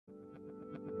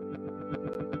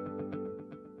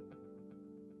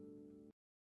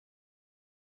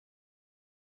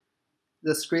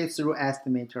The straight-through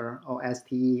estimator, or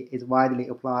STE, is widely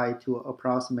applied to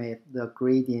approximate the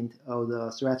gradient of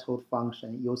the threshold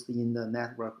function used in the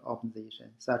network optimization,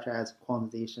 such as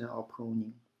quantization or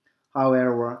pruning.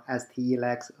 However, STE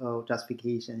lacks a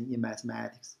justification in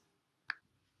mathematics.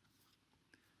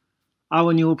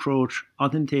 Our new approach,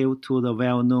 alternative to the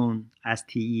well-known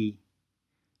STE,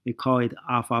 we call it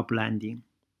alpha blending,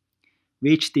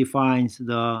 which defines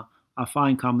the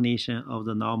affine combination of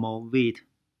the normal weight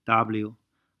W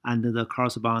and the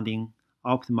corresponding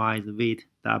optimized weight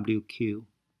WQ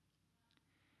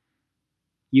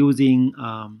using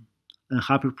a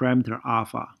hyperparameter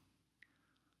alpha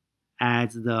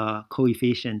as the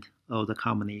coefficient of the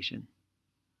combination.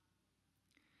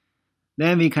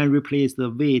 Then we can replace the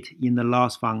weight in the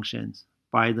loss functions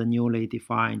by the newly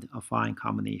defined affine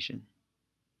combination.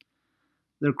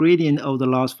 The gradient of the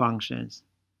loss functions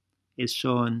is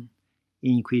shown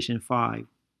in equation 5.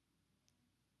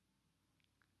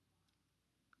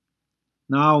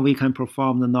 Now we can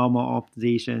perform the normal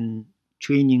optimization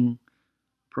training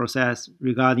process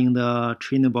regarding the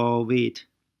trainable weight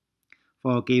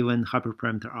for a given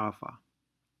hyperparameter alpha.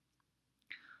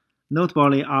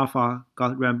 Notably, alpha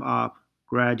got ramped up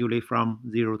gradually from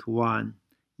 0 to 1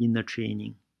 in the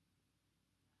training.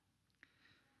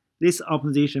 This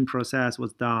optimization process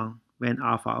was done when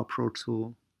alpha approached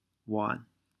to 1.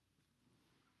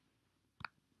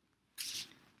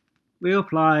 We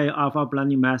apply alpha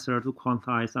blending method to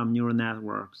quantize some neural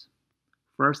networks.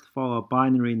 First, for a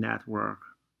binary network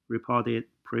reported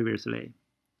previously,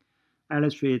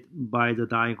 illustrated by the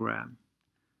diagram.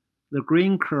 The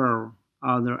green curve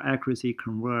are the accuracy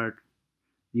converged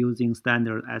using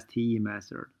standard STE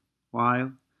method,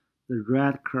 while the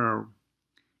red curve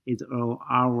is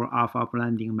our alpha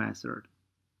blending method,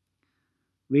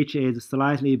 which is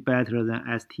slightly better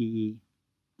than STE.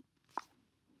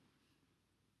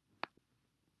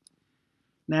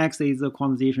 Next is the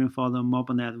quantization for the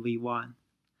MobileNet V1.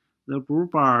 The blue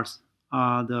bars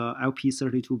are the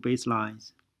LP32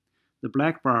 baselines. The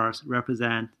black bars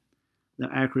represent the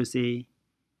accuracy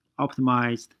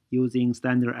optimized using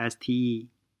standard STE.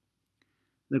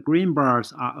 The green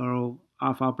bars are our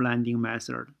alpha blending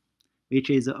method, which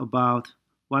is about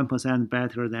 1%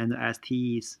 better than the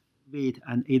STE's weight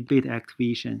and 8-bit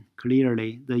activation.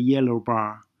 Clearly, the yellow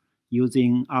bar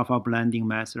using alpha blending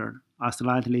method are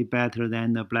slightly better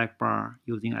than the black bar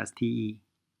using STE.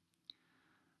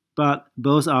 But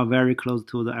both are very close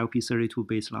to the LP32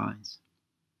 baselines.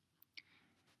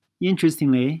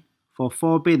 Interestingly, for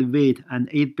 4-bit weight and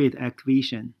 8-bit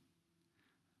activation,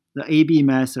 the AB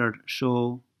method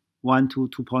shows 1 to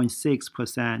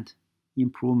 2.6%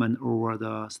 improvement over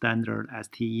the standard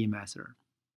STE method.